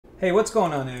Hey, what's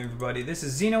going on everybody? This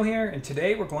is Zeno here, and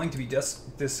today we're going to be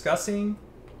discussing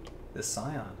the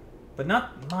Scion. But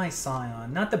not my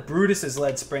Scion, not the Brutus's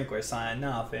lead sprinkler Scion.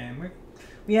 Nah, fam,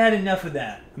 we had enough of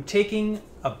that. I'm taking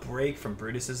a break from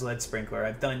Brutus's lead sprinkler.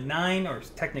 I've done 9, or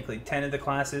technically 10 of the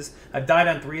classes. I've died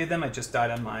on 3 of them. I just died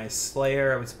on my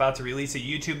Slayer. I was about to release a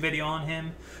YouTube video on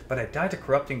him, but I died to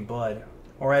Corrupting Blood,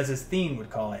 or as his theme would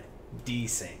call it,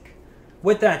 desync.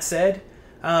 With that said,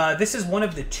 this is one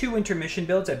of the 2 intermission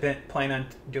builds I've been planning on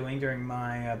doing during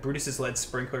my Brutus's Lead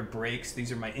Sprinkler breaks.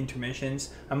 These are my intermissions.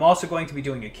 I'm also going to be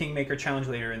doing a Kingmaker challenge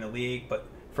later in the league, but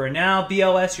for now,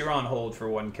 BLS, you're on hold for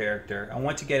 1 character. I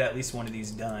want to get at least one of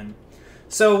these done.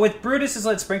 So with Brutus's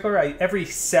Lead Sprinkler, every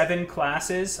 7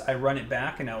 classes, I run it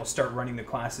back, and I will start running the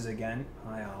classes again.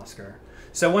 Hi, Oscar.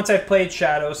 So once I've played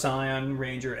Shadow, Scion,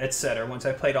 Ranger, etc., once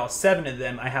I've played all 7 of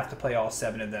them, I have to play all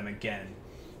 7 of them again.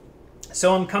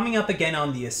 So I'm coming up again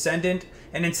on the Ascendant,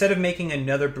 and instead of making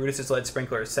another Brutus's Lead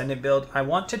Sprinkler Ascendant build, I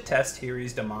want to test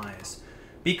Hyrri's Demise.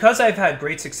 Because I've had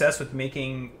great success with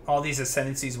making all these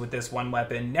Ascendancies with this one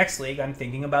weapon, next league I'm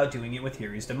thinking about doing it with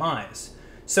Hyrri's Demise.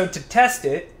 So to test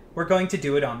it, we're going to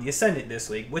do it on the Ascendant this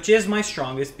league, which is my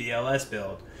strongest BLS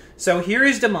build. So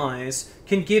Hyrri's Demise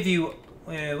can give you,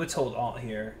 let's hold Alt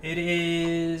here, it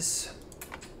is...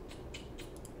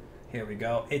 Here we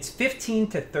go. It's 15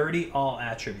 to 30 all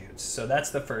attributes. So that's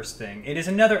the first thing. It is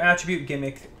another attribute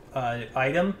gimmick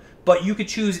item, but you could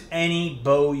choose any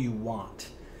bow you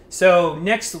want. So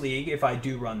next league, if I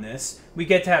do run this, we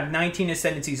get to have 19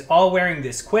 Ascendancies all wearing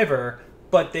this Quiver,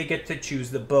 but they get to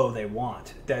choose the bow they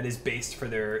want that is based for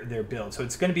their build. So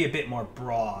it's going to be a bit more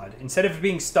broad. Instead of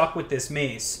being stuck with this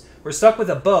mace, we're stuck with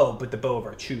a bow, but the bow of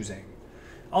our choosing.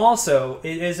 Also,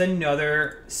 it is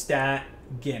another stat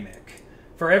gimmick.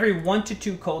 For every 1 to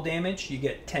 2 cold damage, you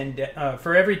get 10.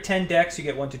 For every 10 dex, you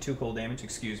get 1 to 2 cold damage.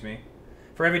 Excuse me.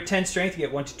 For every 10 strength, you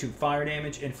get 1 to 2 fire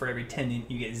damage, and for every 10,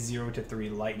 you get 0 to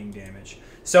 3 lightning damage.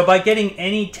 So by getting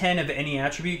any 10 of any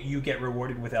attribute, you get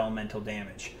rewarded with elemental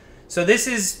damage. So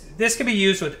this can be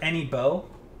used with any bow.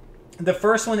 The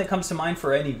first one that comes to mind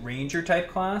for any ranger type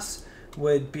class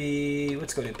would be,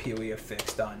 let's go to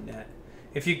PoEFix.net.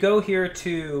 If you go here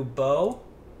to bow,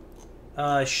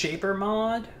 shaper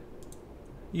mod,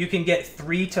 you can get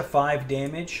 3 to 5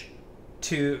 damage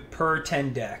per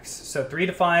 10 dex. So 3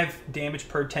 to 5 damage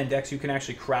per 10 dex. You can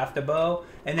actually craft a bow,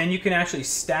 and then you can actually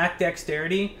stack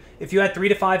dexterity. If you had 3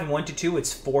 to 5 and 1 to 2,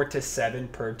 it's 4 to 7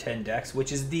 per 10 dex,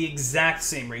 which is the exact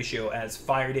same ratio as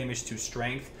fire damage to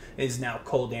strength is now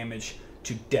cold damage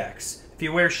to dex. If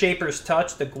you wear Shaper's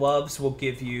Touch, the gloves will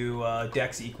give you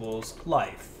dex equals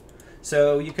life.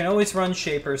 So you can always run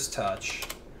Shaper's Touch.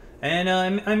 And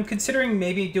I'm considering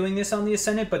maybe doing this on the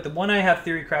Ascendant, but the one I have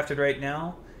theory crafted right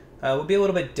now will be a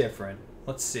little bit different.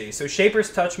 Let's see. So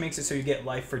Shaper's Touch makes it so you get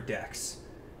life for dex.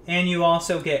 And you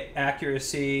also get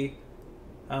accuracy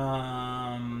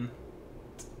for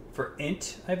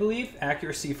int, I believe.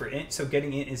 Accuracy for int, so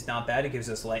getting int is not bad. It gives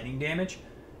us lightning damage.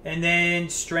 And then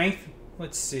strength,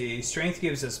 let's see. Strength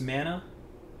gives us mana.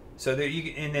 So that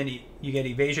and then you get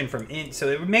evasion from int. So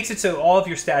it makes it so all of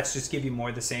your stats just give you more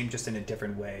of the same, just in a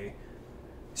different way.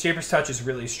 Shaper's Touch is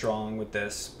really strong with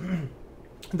this.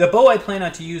 The bow I plan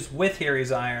on to use with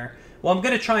Hyrri's Ire, well, I'm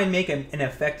going to try and make an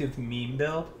effective meme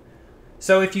build.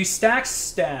 So if you stack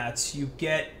stats, you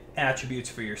get attributes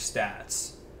for your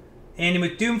stats. And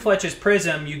with Doomfletch's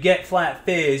Prism, you get flat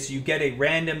fizz, you get a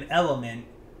random element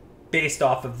based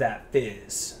off of that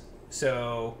fizz.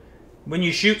 So when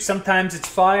you shoot, sometimes it's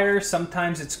fire,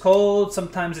 sometimes it's cold,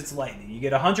 sometimes it's lightning. You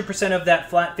get 100% of that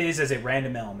flat fizz as a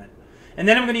random element. And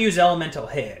then I'm going to use Elemental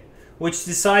Hit, which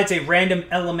decides a random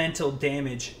elemental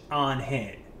damage on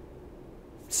hit.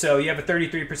 So you have a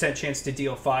 33% chance to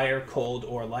deal fire, cold,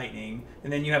 or lightning.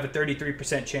 And then you have a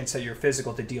 33% chance that you're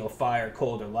physical to deal fire,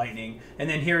 cold, or lightning. And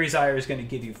then Hyrri's Ire is going to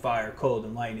give you fire, cold,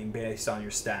 and lightning based on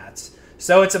your stats.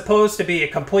 So it's supposed to be a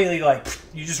completely, like,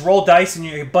 you just roll dice and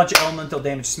you get a bunch of elemental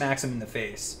damage smacks them in the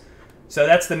face. So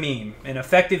that's the meme, an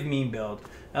effective meme build.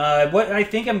 What I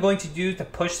think I'm going to do to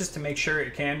push this to make sure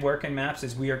it can work in maps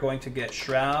is we are going to get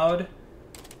Shroud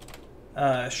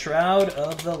of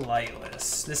the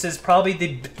Lightless. This is probably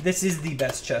the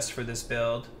best chest for this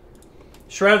build.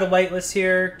 Shroud of the Lightless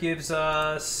here gives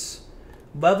us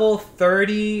level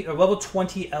 30 or level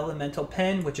 20 elemental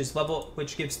pen, which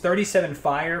gives 37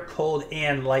 fire, cold,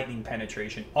 and lightning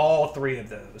penetration. All 3 of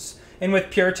those. And with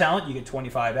pure talent, you get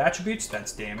 25 attributes.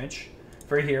 That's damage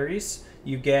for Hyrri's.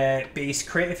 You get base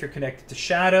crit if you're connected to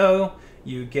Shadow.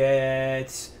 You get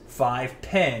 5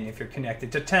 pen if you're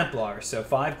connected to Templar. So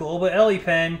 5 global Ellie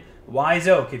pen. Wise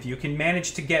Oak. If you can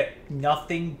manage to get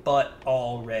nothing but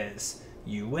all res,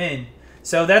 you win.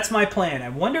 So that's my plan. I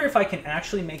wonder if I can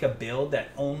actually make a build that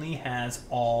only has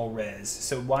all res.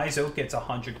 So Wise Oak gets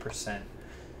 100%.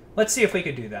 Let's see if we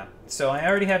could do that. So I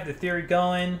already have the theory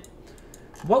going.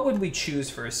 What would we choose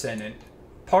for Ascendant?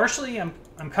 Partially, I'm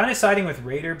kind of siding with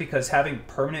Raider because having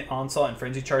permanent Onslaught and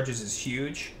Frenzy Charges is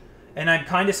huge. And I'm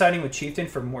kind of siding with Chieftain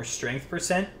for more strength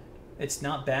percent. It's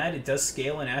not bad. It does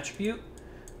scale an attribute.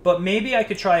 But maybe I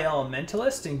could try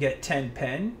Elementalist and get 10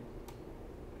 pen.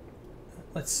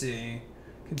 Let's see.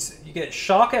 You get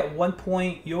Shock at 1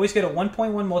 point. You always get a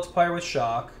 1.1 multiplier with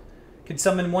Shock. Can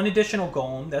summon 1 additional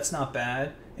Golem. That's not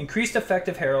bad. Increased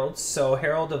effective Heralds. So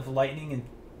Herald of Lightning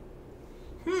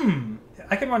and...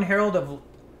 I can run Herald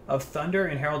of Thunder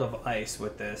and Herald of Ice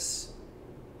with this.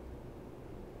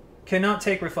 Cannot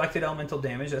take Reflected Elemental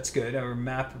Damage. That's good. Or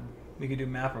Map... We could do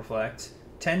Map Reflect.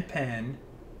 10 pen.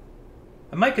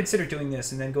 I might consider doing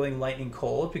this and then going Lightning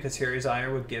Cold because Harry's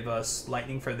Ire would give us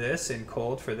Lightning for this and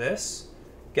Cold for this.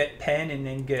 Get pen and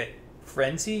then get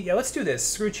Frenzy. Yeah, let's do this.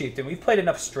 Screw Chieftain. We've played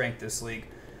enough Strength this league.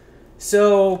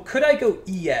 So, could I go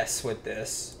ES with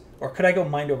this? Or could I go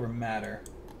Mind Over Matter?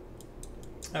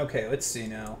 Okay, let's see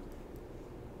now.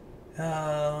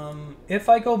 If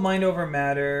I go Mind Over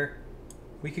Matter,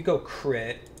 we could go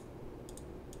Crit.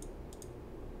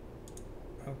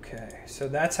 Okay, so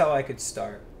that's how I could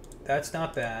start. That's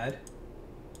not bad.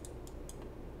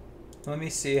 Let me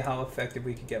see how effective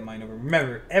we could get Mind Over.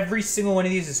 Remember, every single one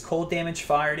of these is cold damage,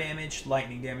 fire damage,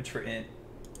 lightning damage for int.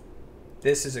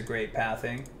 This is a great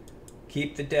pathing.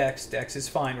 Keep the Dex. Dex is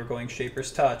fine. We're going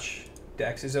Shaper's Touch.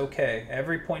 Dex is okay.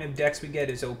 Every point of Dex we get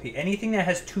is OP. Anything that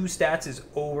has 2 stats is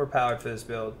overpowered for this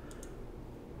build.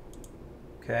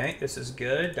 Okay, this is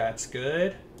good. That's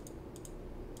good.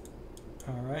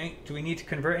 Alright. Do we need to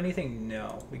convert anything?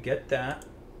 No. We get that.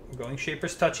 We're going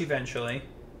Shaper's Touch eventually.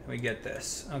 And we get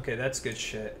this. Okay, that's good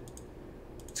shit.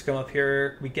 Let's come up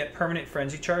here. We get permanent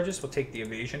Frenzy Charges. We'll take the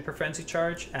Evasion per Frenzy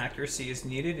Charge. Accuracy is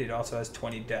needed. It also has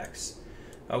 20 Dex.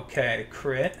 Okay,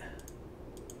 Crit.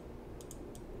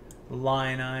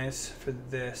 Lion Eyes for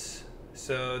this.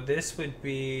 So this would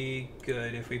be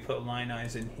good if we put Lion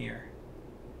Eyes in here.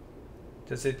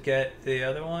 Does it get the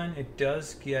other one? It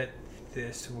does get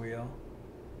this wheel.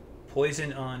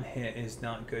 Poison on hit is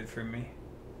not good for me.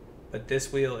 But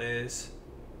this wheel is.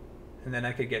 And then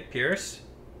I could get Pierce.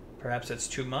 Perhaps that's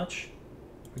too much.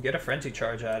 We get a Frenzy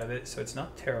Charge out of it, so it's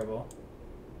not terrible.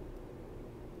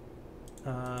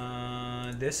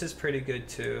 This is pretty good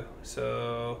too.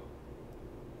 So,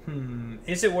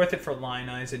 is it worth it for Lion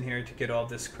Eyes in here to get all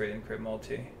this crit and crit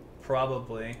multi?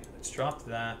 Probably. Let's drop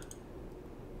that.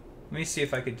 Let me see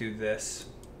if I could do this.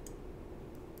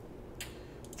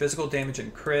 Physical damage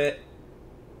and crit.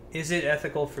 Is it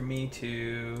ethical for me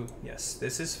to... Yes,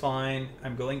 this is fine.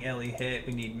 I'm going Ellie hit.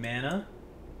 We need mana.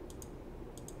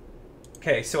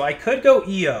 Okay, so I could go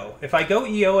EO. If I go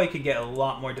EO, I could get a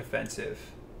lot more defensive.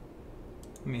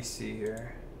 Let me see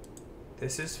here.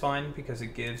 This is fine because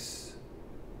it gives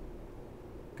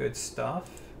good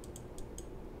stuff.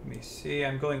 Let me see.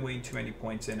 I'm going way too many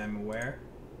points in, I'm aware.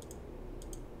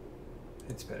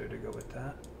 It's better to go with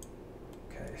that.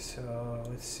 Okay, so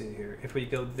let's see here. If we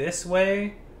go this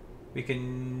way, we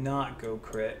can not go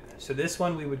crit. So this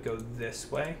one we would go this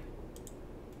way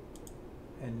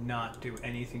and not do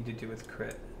anything to do with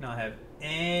crit. Not have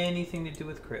anything to do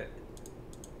with crit.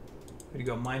 We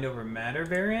go Mind Over Matter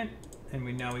variant,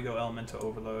 and now we go Elemental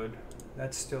Overload.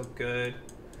 That's still good.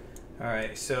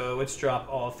 Alright, so let's drop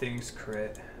all things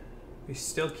crit. We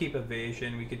still keep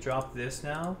evasion. We could drop this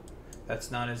now. That's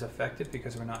not as effective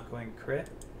because we're not going crit.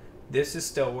 This is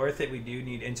still worth it. We do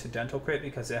need incidental crit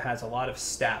because it has a lot of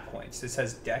stat points. This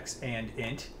has dex and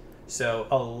int. So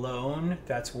alone,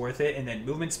 that's worth it. And then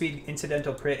movement speed,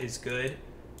 incidental crit is good.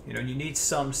 You know, you need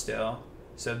some still.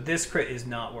 So this crit is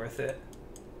not worth it.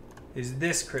 Is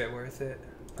this crit worth it?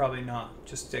 Probably not.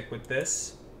 Just stick with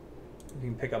this. You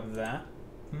can pick up that.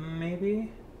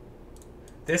 Maybe.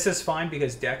 This is fine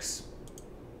because dex.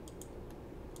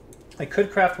 I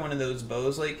could craft one of those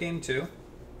bows late game too.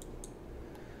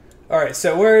 Alright,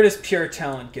 so where does Pure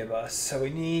Talent give us? So we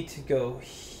need to go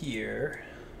here.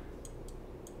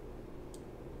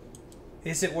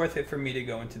 Is it worth it for me to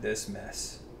go into this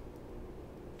mess?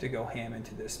 To go ham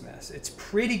into this mess? It's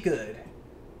pretty good.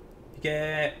 You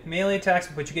get melee attacks,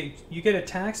 but you get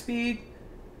attack speed,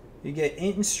 you get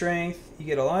int and strength, you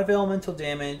get a lot of elemental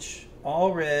damage,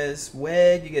 all res,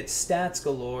 wed, you get stats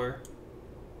galore.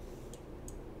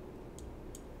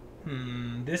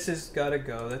 This has gotta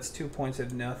go. That's 2 points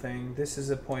of nothing. This is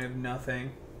a point of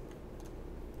nothing.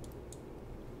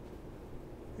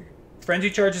 Frenzy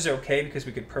charges are okay because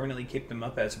we could permanently keep them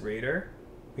up as Raider.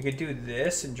 We could do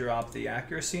this and drop the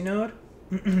accuracy node.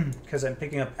 because I'm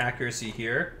picking up accuracy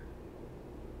here.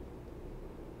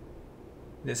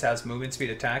 This has movement speed,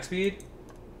 attack speed.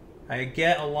 I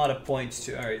get a lot of points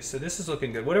too. Alright, so this is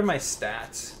looking good. What are my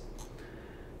stats?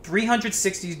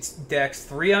 360 dex,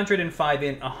 305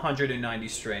 int, 190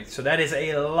 strength. So that is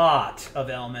a lot of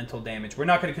elemental damage. We're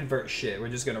not going to convert shit. We're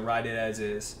just going to ride it as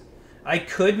is. I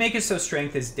could make it so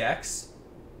strength is dex.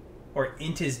 Or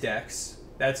int is dex.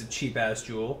 That's a cheap-ass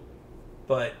jewel.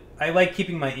 But I like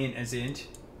keeping my int as int.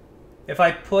 If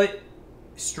I put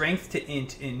strength to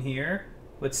int in here,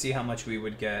 let's see how much we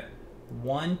would get.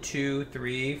 1, 2,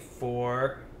 3,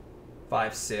 4,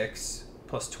 5, 6...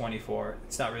 plus 24.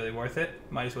 It's not really worth it.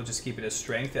 Might as well just keep it as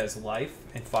strength, as life,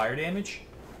 and fire damage.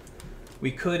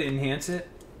 We could enhance it.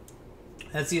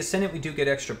 As the Ascendant, we do get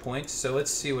extra points, so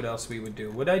let's see what else we would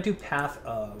do. Would I do Path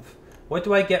of? What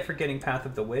do I get for getting Path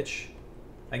of the Witch?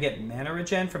 I get mana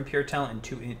regen from Pure Talent and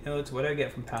 2 int nodes. What do I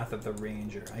get from Path of the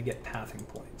Ranger? I get pathing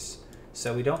points.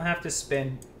 So we don't have to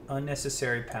spend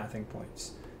unnecessary pathing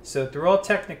points. So through all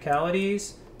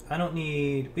technicalities, we don't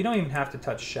even have to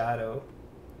touch Shadow.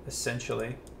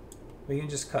 Essentially, we can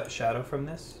just cut Shadow from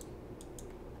this.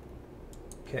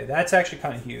 Okay, that's actually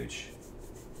kind of huge.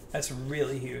 That's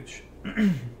really huge.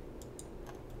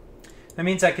 That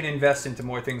means I can invest into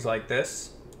more things like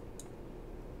this.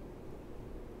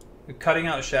 Cutting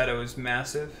out Shadow is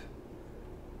massive.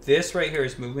 This right here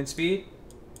is movement speed.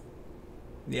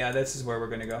 Yeah, this is where we're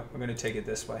going to go. We're going to take it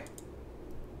this way.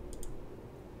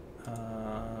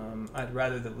 I'd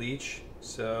rather the Leech.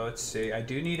 So let's see. I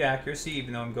do need accuracy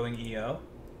even though I'm going EO.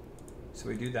 So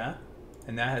we do that.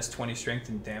 And that has 20 strength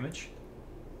and damage.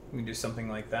 We can do something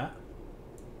like that.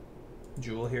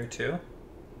 Jewel here too.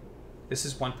 This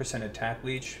is 1% attack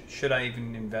leech. Should I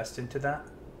even invest into that?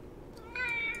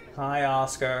 Hi,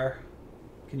 Oscar.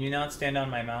 Can you not stand on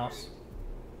my mouse?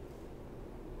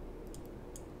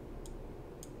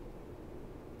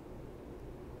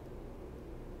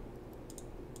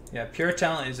 Yeah, Pure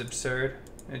Talent is absurd.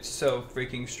 It's so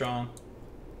freaking strong.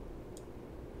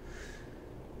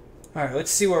 Alright,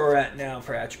 let's see where we're at now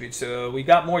for attributes. So we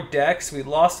got more dex. We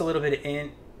lost a little bit of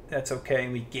int. That's okay.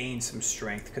 And we gained some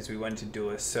strength because we went to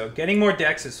duelist. So getting more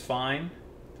dex is fine.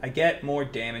 I get more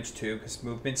damage too because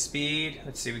movement speed.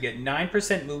 Let's see, we get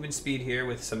 9% movement speed here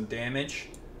with some damage.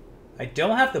 I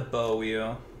don't have the bow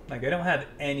wheel. Like, I don't have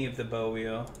any of the bow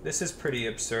wheel. This is pretty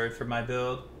absurd for my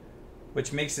build,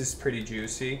 which makes this pretty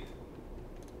juicy.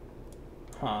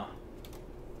 Huh.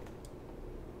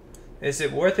 Is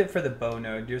it worth it for the bow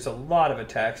node? There's a lot of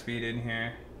attack speed in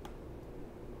here.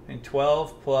 And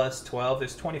 12 plus 12,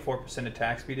 there's 24%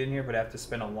 attack speed in here, but I have to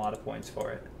spend a lot of points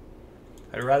for it.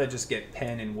 I'd rather just get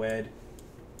pen and wed.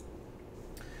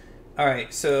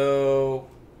 Alright, so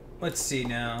let's see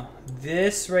now.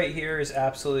 This right here is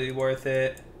absolutely worth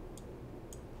it.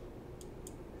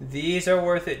 These are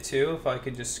worth it too, if I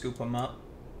could just scoop them up.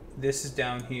 This is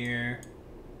down here.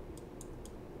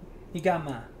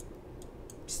 Yigama.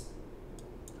 Psst.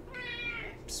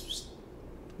 Psst, psst.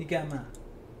 Yigama.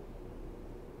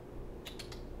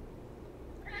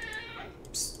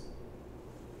 Psst.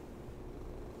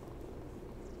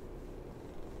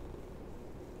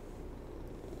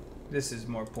 This is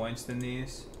more points than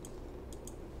these.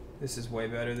 This is way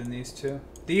better than these two.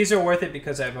 These are worth it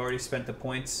because I've already spent the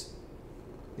points.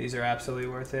 These are absolutely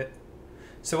worth it.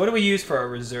 So what do we use for our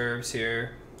reserves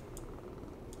here?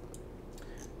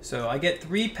 So I get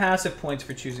 3 passive points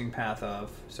for choosing Path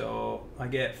of. So I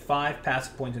get 5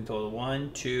 passive points in total.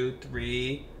 1, 2,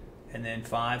 3, and then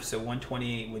 5. So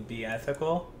 128 would be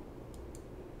ethical.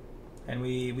 And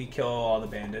we kill all the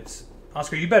bandits.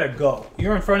 Oscar, you better go.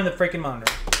 You're in front of the freaking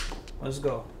monitor. Let's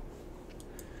go.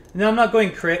 Now I'm not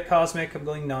going crit cosmic. I'm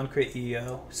going non-crit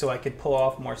EO. So I could pull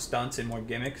off more stunts and more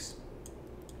gimmicks.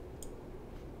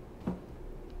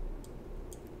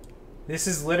 This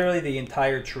is literally the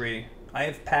entire tree. I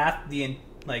have pathed the,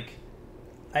 like,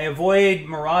 I avoid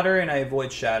Marauder and I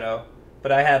avoid Shadow.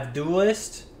 But I have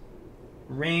Duelist,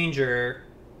 Ranger,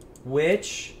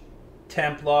 Witch,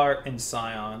 Templar, and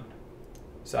Scion.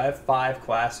 So I have 5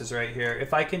 classes right here.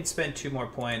 If I can spend 2 more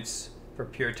points for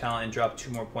Pure Talent and drop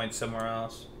 2 more points somewhere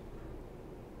else.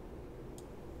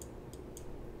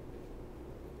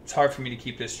 It's hard for me to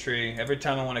keep this tree. Every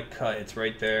time I want to cut, it's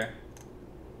right there.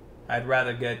 I'd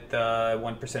rather get the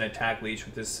 1% attack leech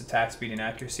with this attack speed and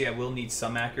accuracy. I will need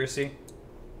some accuracy.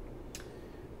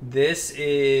 This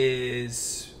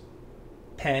is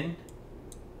Pen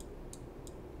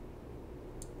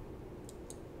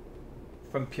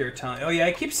from Pure Talent. Oh yeah,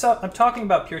 I'm talking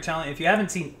about Pure Talent. If you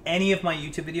haven't seen any of my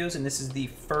YouTube videos and this is the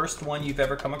first one you've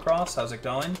ever come across, how's it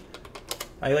going?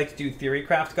 I like to do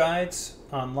Theorycraft guides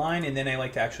online, and then I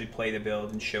like to actually play the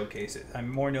build and showcase it. I'm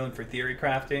more known for theory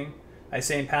crafting. I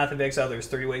say in Path of Exile there's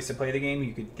 30 ways to play the game.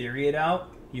 You could theory it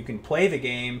out, you can play the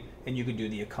game, and you can do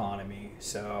the economy.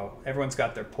 So everyone's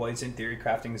got their poison. Theory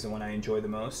crafting is the one I enjoy the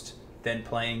most. Then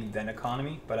playing, then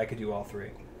economy, but I could do all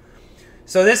three.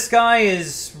 So this guy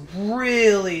is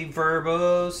really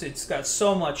verbose. It's got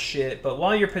so much shit, but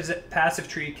while your passive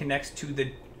tree connects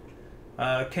to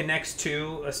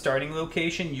a starting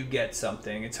location, you get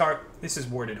something. It's hard. This is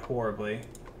worded horribly.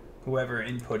 Whoever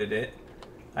inputted it.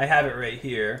 I have it right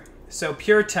here. So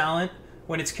pure talent,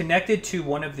 when it's connected to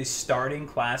one of the starting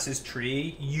classes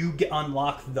tree, you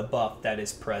unlock the buff that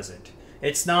is present.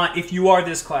 It's not, if you are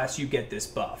this class, you get this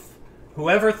buff.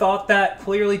 Whoever thought that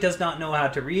clearly does not know how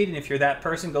to read, and if you're that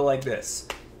person, go like this.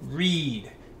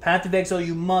 Read. Path of Exile,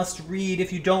 you must read.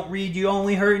 If you don't read, you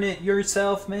only hurting it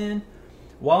yourself, man.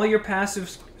 While your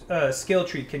passive skill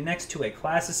tree connects to a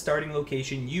class's starting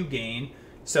location, you gain.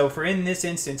 So for in this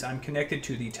instance, I'm connected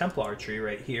to the Templar tree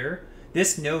right here.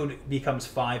 This node becomes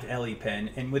 5 LE pen,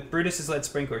 and with Brutus's Lead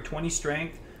Sprinkler, 20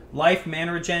 strength, life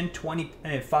mana regen,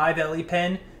 5 LE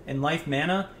pen, and life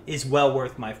mana is well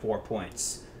worth my 4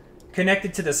 points.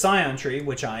 Connected to the Scion tree,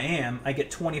 which I am, I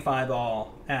get 25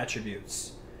 all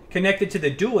attributes. Connected to the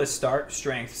Duelist start,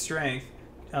 strength,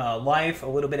 life, a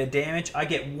little bit of damage, I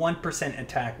get 1%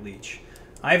 attack leech.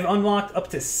 I've unlocked up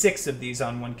to 6 of these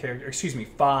on one character. Excuse me,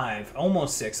 5.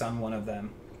 Almost 6 on one of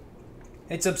them.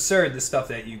 It's absurd, the stuff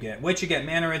that you get. Witch, you get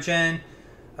mana regen.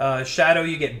 Shadow,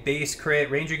 you get base crit.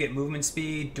 Ranger, you get movement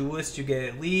speed. Duelist, you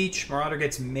get leech. Marauder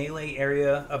gets melee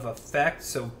area of effect,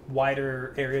 so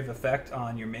wider area of effect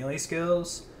on your melee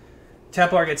skills.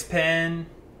 Templar gets pen.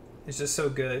 It's just so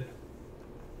good.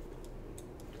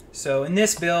 So in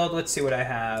this build, let's see what I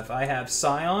have. I have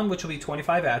Scion, which will be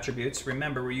 25 attributes.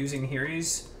 Remember, we're using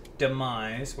Hyrri's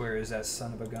Demise. Where is that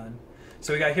son of a gun?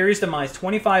 So we got Hyrri's Demise.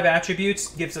 25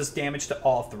 attributes gives us damage to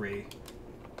all 3.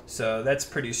 So that's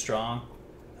pretty strong.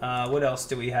 What else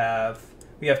do we have?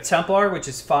 We have Templar, which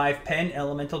is 5 pen,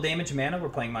 elemental damage, mana. We're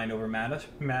playing Mind Over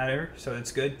Matter, so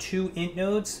that's good. 2 int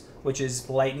nodes, which is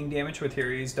lightning damage with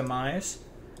Hyrri's Demise.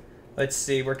 Let's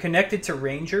see. We're connected to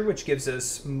Ranger, which gives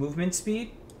us movement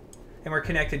speed. And we're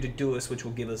connected to Duelist, which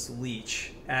will give us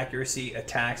leech, accuracy,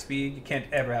 attack speed. You can't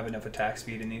ever have enough attack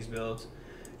speed in these builds.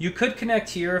 You could connect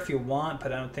here if you want,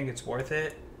 but I don't think it's worth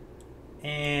it.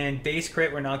 And base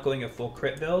crit, we're not going a full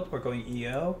crit build. We're going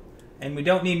EO. And we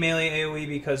don't need melee AoE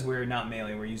because we're not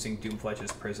melee. We're using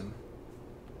Doomfletch's Prism.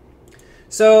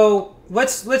 So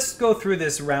let's go through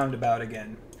this roundabout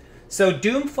again. So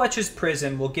Doomfletch's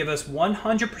Prism will give us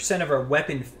 100% of our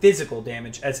weapon physical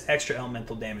damage as extra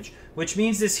elemental damage, which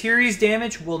means this Hyrri's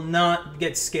damage will not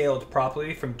get scaled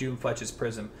properly from Doomfletch's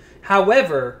Prism.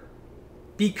 However,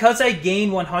 because I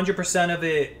gain 100% of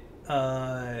it,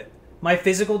 my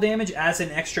physical damage as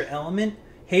an extra element,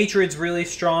 Hatred's really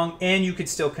strong, and you could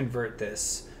still convert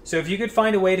this. So if you could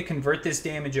find a way to convert this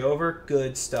damage over,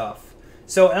 good stuff.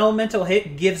 So Elemental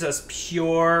Hit gives us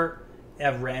pure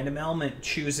random element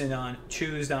choose on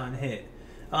hit.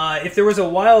 If there was a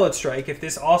Wild Strike, if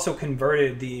this also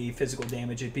converted the physical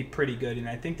damage, it'd be pretty good, and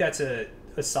I think that's a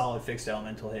solid fixed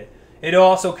Elemental Hit. It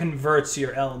also converts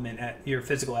your element, your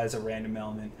physical as a random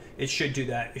element. It should do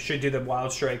that. It should do the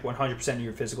Wild Strike. 100% of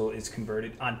your physical is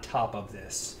converted on top of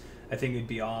this. I think it'd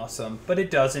be awesome, but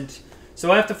it doesn't.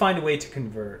 So I have to find a way to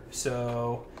convert.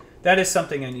 So that is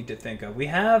something I need to think of. We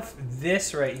have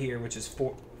this right here, which is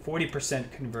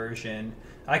 40% conversion.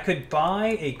 I could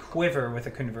buy a Quiver with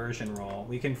a conversion roll.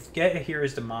 We can get a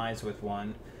Hyrri's Demise with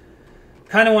one.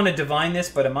 Kind of want to divine this,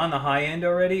 but I'm on the high end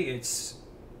already. It's,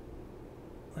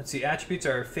 let's see, attributes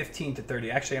are 15 to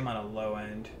 30. Actually, I'm on a low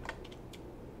end.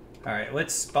 All right,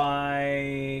 let's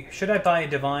buy... Should I buy a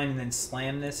Divine and then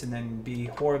slam this and then be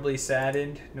horribly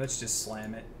saddened? No, let's just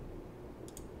slam it.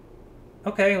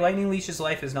 Okay, Lightning Leech's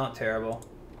life is not terrible.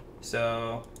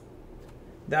 So,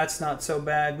 that's not so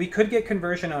bad. We could get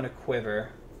conversion on a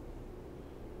Quiver.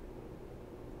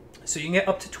 So you can get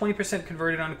up to 20%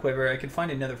 converted on a Quiver. I could find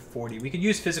another 40. We could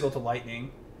use Physical to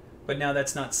Lightning, but now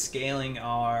that's not scaling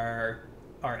our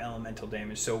elemental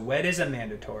damage. So Wed is a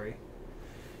mandatory.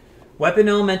 Weapon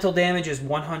elemental damage is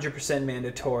 100%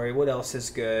 mandatory. What else is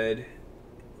good?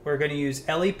 We're going to use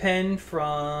Ellie Pen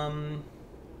from...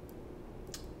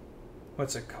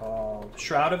 What's it called?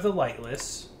 Shroud of the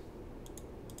Lightless.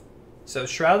 So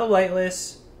Shroud of the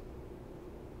Lightless,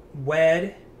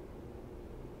 Wed,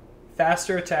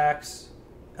 faster attacks,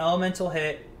 elemental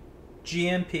hit,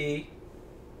 GMP,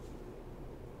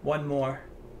 one more.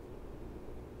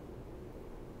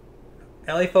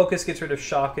 Ellie Focus gets rid of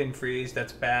shock and freeze.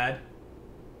 That's bad.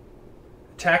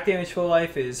 Attack damage full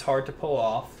life is hard to pull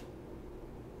off.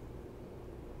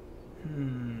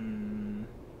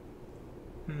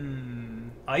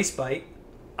 Ice Bite.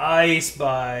 Ice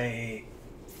Bite.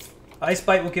 Ice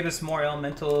Bite will give us more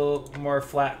elemental, more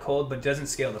flat cold, but doesn't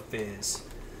scale the fizz.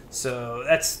 So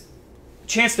that's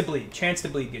chance to bleed. Chance to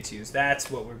bleed gets used.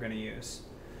 That's what we're going to use.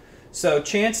 So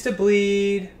chance to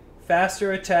bleed,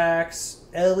 faster attacks,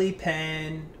 Ellie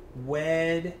Pen,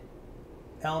 Wed,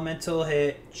 elemental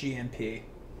hit, GMP.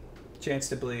 Chance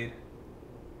to bleed.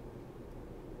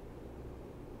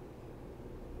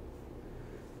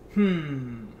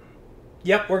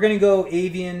 Yep, we're going to go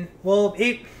Avian. Well,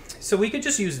 so we could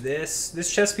just use this.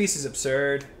 This chess piece is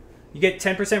absurd. You get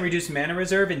 10% reduced mana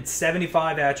reserve and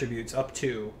 75 attributes, up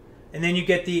to. And then you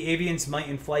get the Avian's Might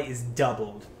and Flight is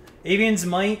doubled. Avian's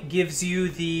Might gives you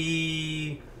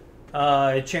the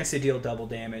chance to deal double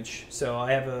damage. So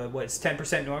I have a, what, it's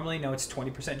 10% normally? No, it's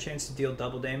 20% chance to deal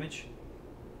double damage.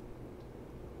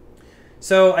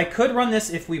 So I could run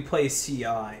this if we play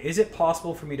CI. Is it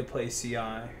possible for me to play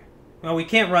CI? Well, we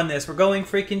can't run this. We're going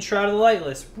freaking Shroud of the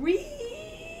Lightless.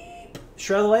 Reap!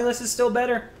 Shroud of the Lightless is still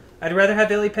better. I'd rather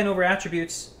have Ellie Pen over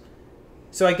attributes.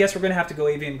 So I guess we're going to have to go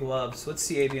Avian Gloves. Let's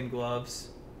see Avian Gloves.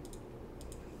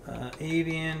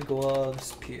 Avian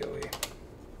Gloves PoE.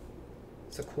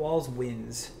 So Qualls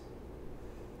wins.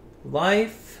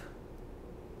 Life.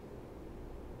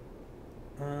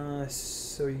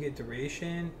 So you get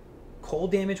duration.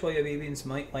 Cold damage while you have Avian's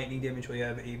Might. Lightning damage while you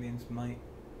have Avian's Might.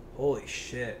 Holy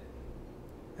shit.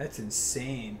 That's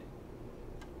insane.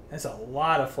 That's a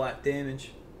lot of flat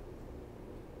damage.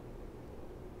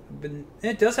 But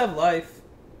it does have life.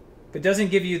 But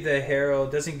doesn't give you the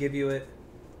Herald. Doesn't give you it.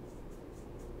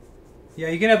 Yeah,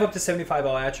 you can have up to 75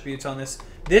 all attributes on this.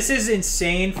 This is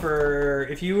insane for...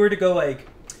 If you were to go like...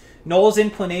 Null's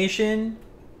Inclination.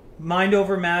 Mind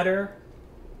over Matter.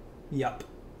 Yup.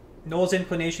 Null's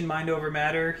Inclination, Mind over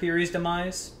Matter. Hyrri's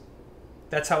Demise.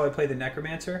 That's how I play the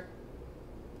Necromancer.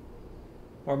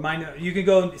 Or Mind... You could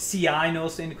go CI,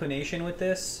 Null's Inclination with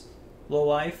this. Low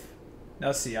life.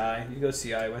 No, CI. You go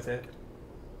CI with it.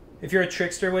 If you're a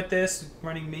Trickster with this,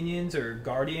 running minions or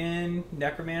Guardian,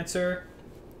 Necromancer,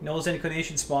 Null's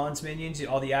Inclination spawns minions.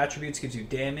 All the attributes gives you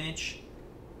damage.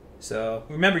 So,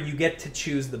 remember, you get to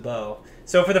choose the bow.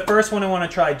 So for the first one, I want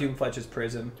to try Doomfletch's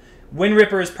Prism. Wind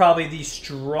Ripper is probably the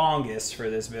strongest for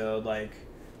this build. Like,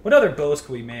 what other bows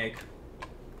could we make?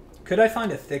 Could I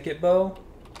find a Thicket bow?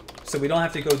 So we don't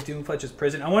have to go Doomfletch's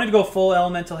Prism. I wanted to go full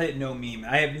elemental hit, no meme.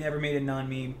 I have never made a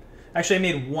non-meme. Actually, I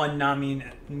made one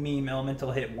non-meme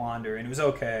elemental hit Wander, and it was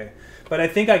okay. But I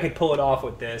think I could pull it off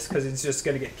with this, because it's just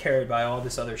going to get carried by all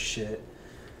this other shit.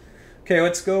 Okay,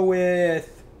 let's go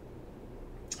with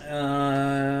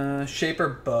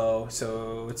Shaper Bow.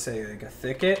 So let's say like a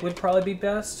Thicket would probably be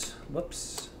best.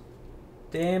 Whoops.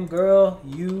 Damn, girl,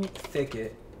 you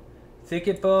Thicket.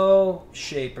 Thicket Bow,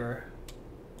 Shaper.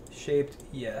 Shaped,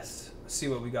 yes. Let's see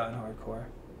what we got in Hardcore.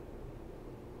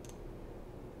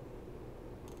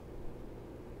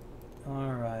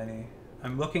 Alrighty.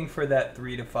 I'm looking for that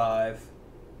 3 to 5.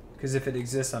 Because if it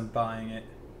exists, I'm buying it.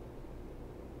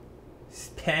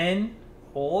 Pen?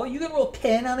 Oh, you can roll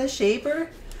Pen on a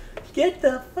Shaper? Get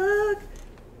the fuck?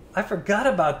 I forgot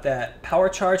about that. Power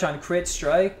Charge on Crit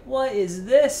Strike? What is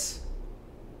this?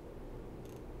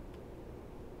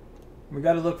 We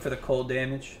gotta look for the cold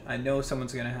damage. I know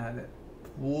someone's gonna have it.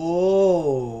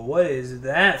 Whoa, what is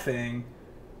that thing?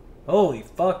 Holy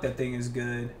fuck, that thing is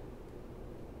good.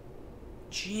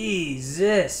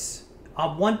 Jesus. A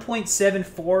 1.7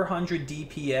 400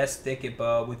 DPS Thicket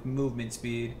Bow with movement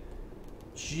speed.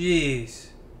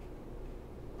 Jeez.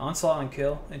 Onslaught and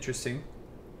Kill. Interesting.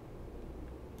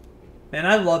 Man,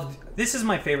 I love... This is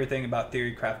my favorite thing about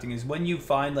theory crafting is when you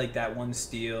find like that one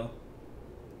steal.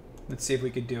 Let's see if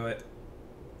we could do it.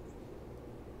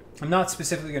 I'm not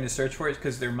specifically going to search for it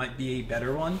because there might be a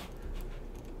better one.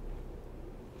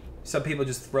 Some people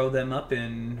just throw them up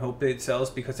and hope it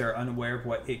sells because they're unaware of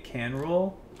what it can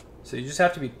roll. So you just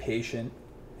have to be patient.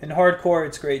 In Hardcore,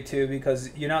 it's great too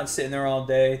because you're not sitting there all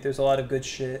day. There's a lot of good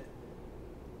shit.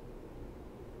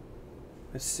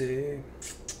 Let's see.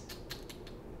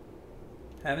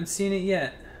 Haven't seen it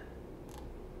yet.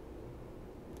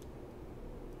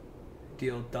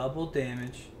 Deal double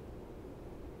damage.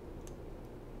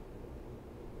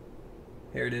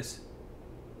 Here it is.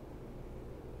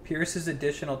 Pierces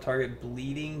additional target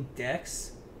bleeding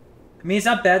dex. I mean, it's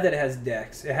not bad that it has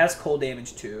dex. It has cold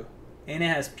damage too. And it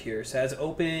has pierce. It has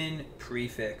open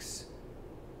prefix.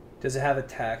 Does it have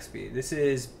attack speed? This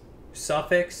is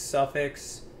suffix,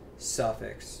 suffix,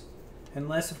 suffix.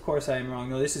 Unless, of course, I am wrong.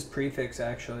 No, this is prefix,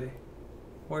 actually.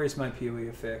 Where is my PoE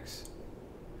affix?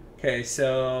 Okay,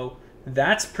 so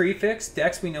that's prefix.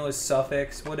 Dex we know is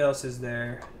suffix. What else is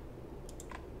there?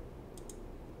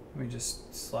 Let me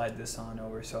just slide this on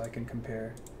over so I can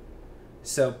compare.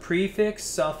 So prefix,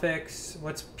 suffix,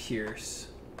 what's pierce?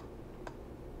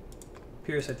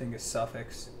 Pierce I think is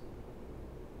suffix.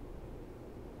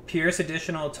 Pierce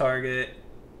additional target.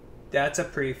 That's a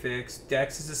prefix.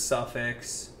 Dex is a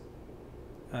suffix.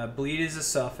 Bleed is a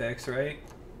suffix, right?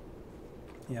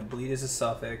 Yeah, bleed is a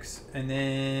suffix. And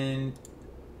then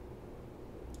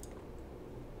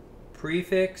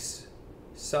prefix,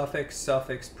 suffix,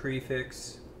 suffix,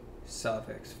 prefix,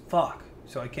 suffix. Fuck.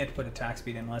 So I can't put attack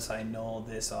speed unless I null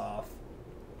this off.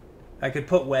 I could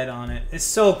put wet on it. It's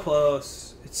so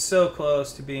close. It's so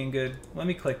close to being good. Let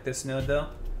me click this node though.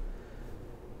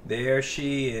 There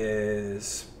she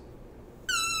is.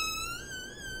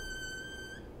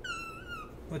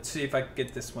 Let's see if I can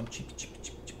get this one.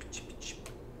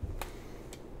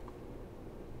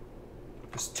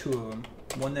 There's two of them.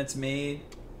 One that's made.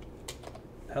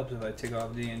 Helps if I take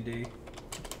off D&D.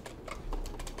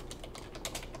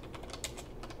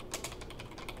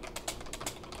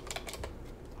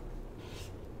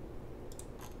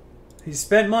 He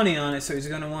spent money on it, so he's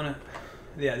gonna want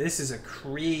to. Yeah, this is a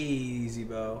crazy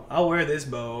bow. I'll wear this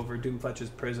bow over Doomfletch's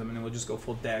Prism, and then we'll just go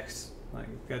full Dex. Like,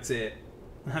 that's it.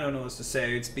 I don't know what else to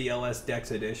say. It's BLS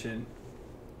Dex Edition.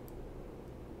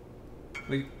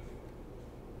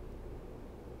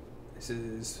 This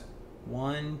is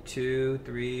 1, 2,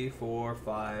 3, 4,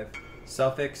 5.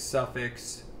 Suffix,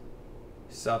 suffix,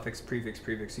 suffix, prefix,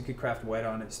 prefix. You could craft wet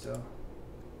on it still.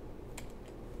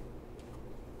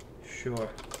 Sure.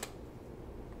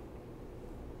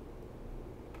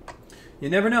 You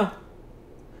never know.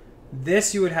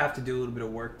 This you would have to do a little bit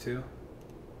of work too.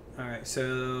 Alright,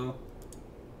 so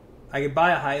I could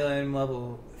buy a high item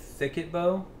level thicket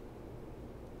bow.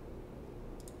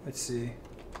 Let's see.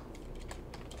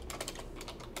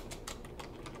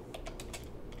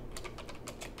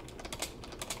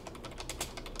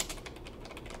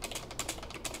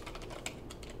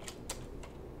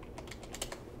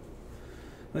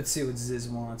 Let's see what Ziz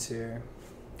wants here.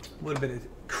 A little bit of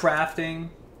crafting.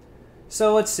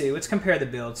 So let's see. Let's compare the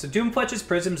builds. So Doomfletch's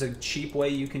Prism is a cheap way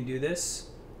you can do this.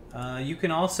 You can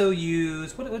also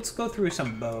use... let's go through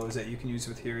some bows that you can use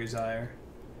with Hyrri's Ire.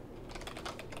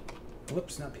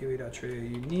 Whoops, not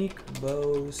PoE.trade. Unique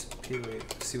bows PoE.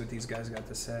 Let's see what these guys got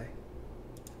to say.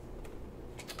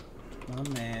 Oh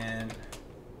man.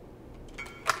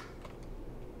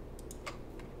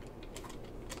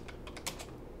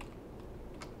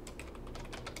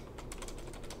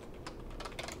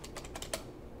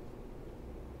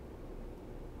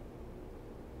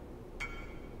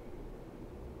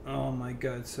 Oh my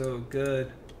god, so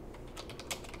good.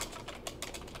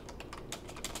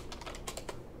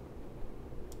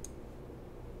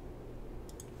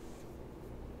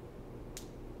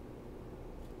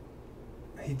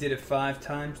 He did it 5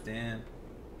 times? Damn.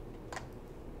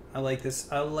 I like this.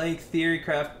 I like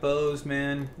Thoerycraft bows,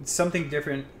 man. It's something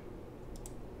different.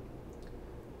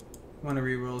 Want to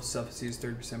reroll stuff, it's used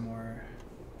 30% more.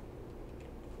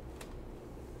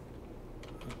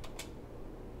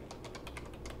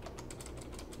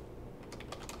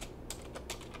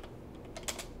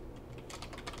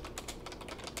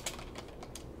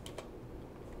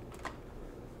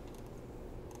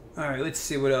 Alright, let's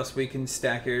see what else we can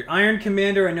stack here. Iron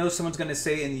Commander, I know someone's going to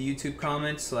say in the YouTube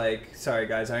comments, like, sorry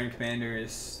guys, Iron Commander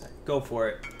is... Go for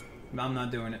it. I'm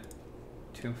not doing it.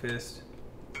 Tomb Fist.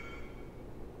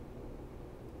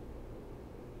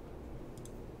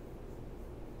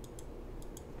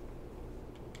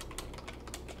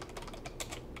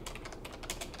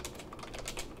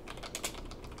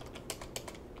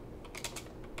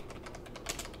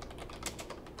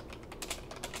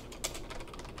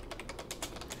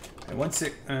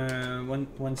 Okay,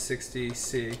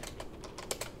 160C.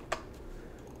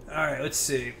 Alright, let's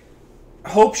see.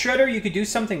 Hope Shredder, you could do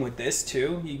something with this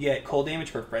too. You get cold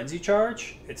damage for Frenzy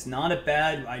Charge. It's not a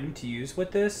bad item to use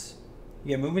with this. You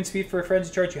get movement speed for a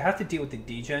Frenzy Charge. You have to deal with the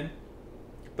degen,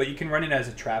 but you can run it as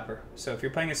a Trapper. So if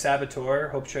you're playing a Saboteur,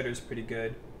 Hope Shredder is pretty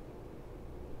good.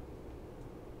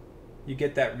 You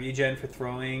get that regen for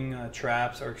throwing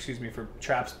traps, or excuse me, for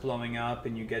traps blowing up,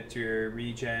 and you get your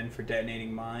regen for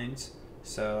detonating mines.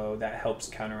 So that helps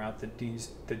counter out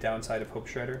the downside of Hope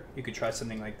Shredder. You could try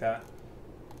something like that.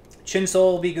 Chin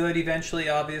Soul will be good eventually,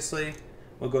 obviously.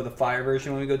 We'll go the fire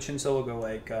version when we go Chin Soul. We'll go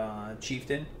like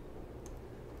Chieftain.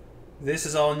 This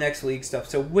is all next league stuff.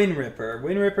 So Wind Ripper.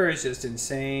 Wind Ripper is just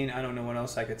insane. I don't know what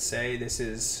else I could say. This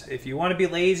is, if you want to be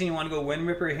lazy and you want to go Wind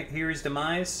Ripper, here is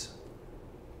Demise.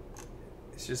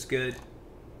 It's just good.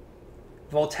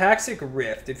 Voltaxic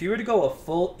Rift. If you were to go a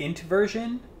full int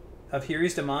version of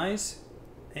Hyrri's Demise,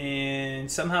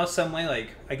 and somehow, some way,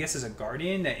 like, I guess as a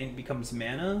Guardian, that int becomes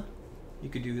mana, you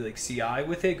could do, like, CI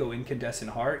with it, go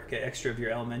Incandescent Heart, get extra of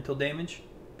your elemental damage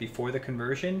before the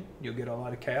conversion. You'll get a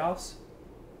lot of chaos.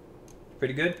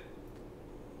 Pretty good.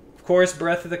 Of course,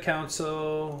 Breath of the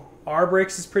Council.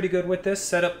 Arbrix is pretty good with this,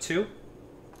 setup too.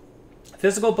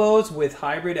 Physical bows with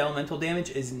hybrid elemental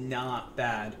damage is not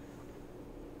bad.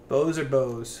 Bows are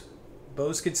bows.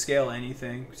 Bows could scale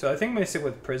anything. So I think I'm going to stick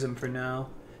with Prism for now.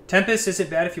 Tempest isn't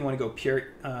bad if you want to go pure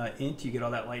int. You get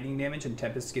all that lightning damage, and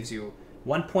Tempest gives you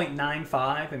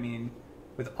 1.95. I mean,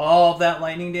 with all of that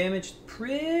lightning damage,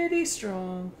 pretty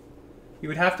strong. You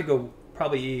would have to go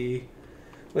probably...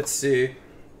 Let's see.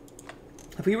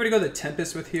 If we were to go the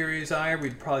Tempest with Hyrri's Ire,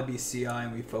 we'd probably be CI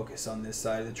and we'd focus on this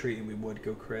side of the tree and we would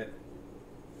go crit.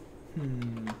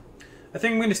 I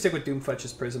think I'm going to stick with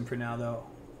Doomfletch's Prism for now, though.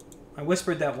 I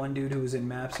whispered that one dude who was in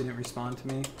maps and didn't respond to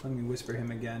me. Let me whisper him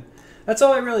again. That's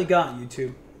all I really got,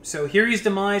 YouTube. So Hyrri's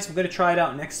Demise, I'm going to try it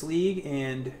out next league,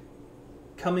 and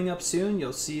coming up soon,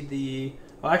 you'll see the...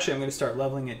 Well, actually, I'm going to start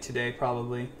leveling it today,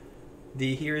 probably.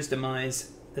 The Hyrri's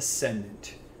Demise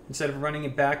Ascendant. Instead of running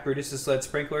it back, Brutus's Lead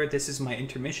Sprinkler, this is my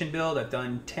intermission build. I've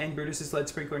done 10 Brutus's Lead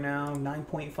Sprinkler now,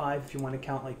 9.5 if you want to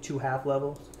count like 2 half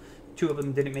levels. 2 of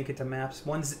them didn't make it to maps.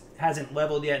 One hasn't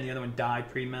leveled yet, and the other one died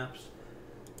pre-maps.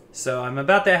 So I'm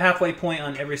about that halfway point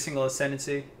on every single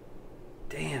Ascendancy.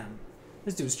 Damn.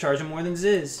 This dude's charging more than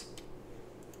Ziz.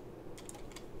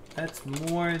 That's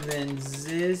more than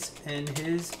Ziz, and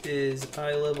his is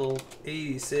eye level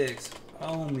 86.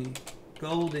 Oh me.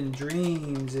 Golden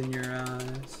dreams in your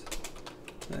eyes.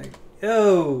 Like,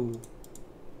 yo.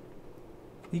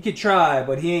 He could try,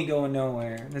 but he ain't going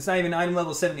nowhere. And it's not even item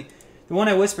level 70. The one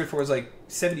I whispered for was like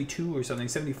 72 or something,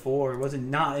 74. It wasn't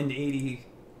not an 80,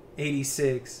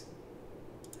 86.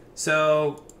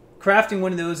 So, crafting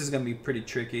one of those is going to be pretty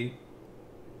tricky.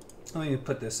 Let me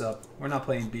put this up. We're not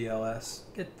playing BLS.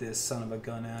 Get this son of a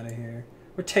gun out of here.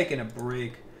 We're taking a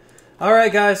break.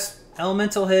 Alright, guys.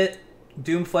 Elemental hit.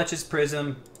 Doomfletch's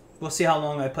Prism. We'll see how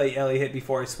long I play Ellie hit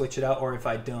before I switch it out, or if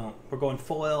I don't. We're going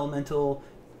full elemental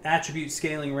attribute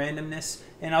scaling randomness,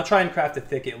 and I'll try and craft a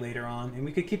thicket later on, and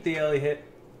we could keep the Ellie hit.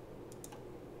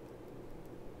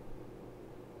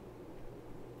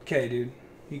 Okay, dude.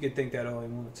 You could think that all he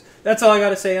wants. That's all I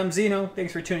gotta say. I'm Zeno.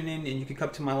 Thanks for tuning in, and you can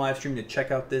come to my live stream to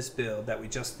check out this build that we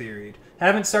just theoried.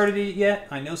 Haven't started it yet.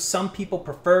 I know some people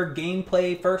prefer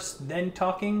gameplay first, then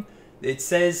talking. It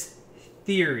says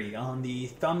theory on the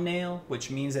thumbnail, which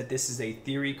means that this is a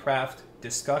Thoerycraft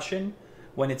discussion.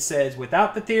 When it says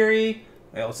without the theory,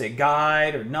 it'll say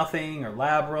guide or nothing or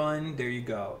lab run. There you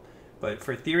go. But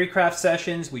for Thoerycraft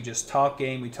sessions, we just talk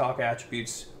game, we talk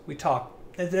attributes, we talk.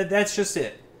 That's just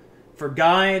it. For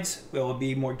guides, it will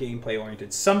be more gameplay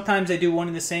oriented. Sometimes I do one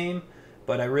and the same,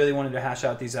 but I really wanted to hash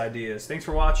out these ideas. Thanks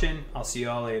for watching. I'll see you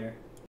all later.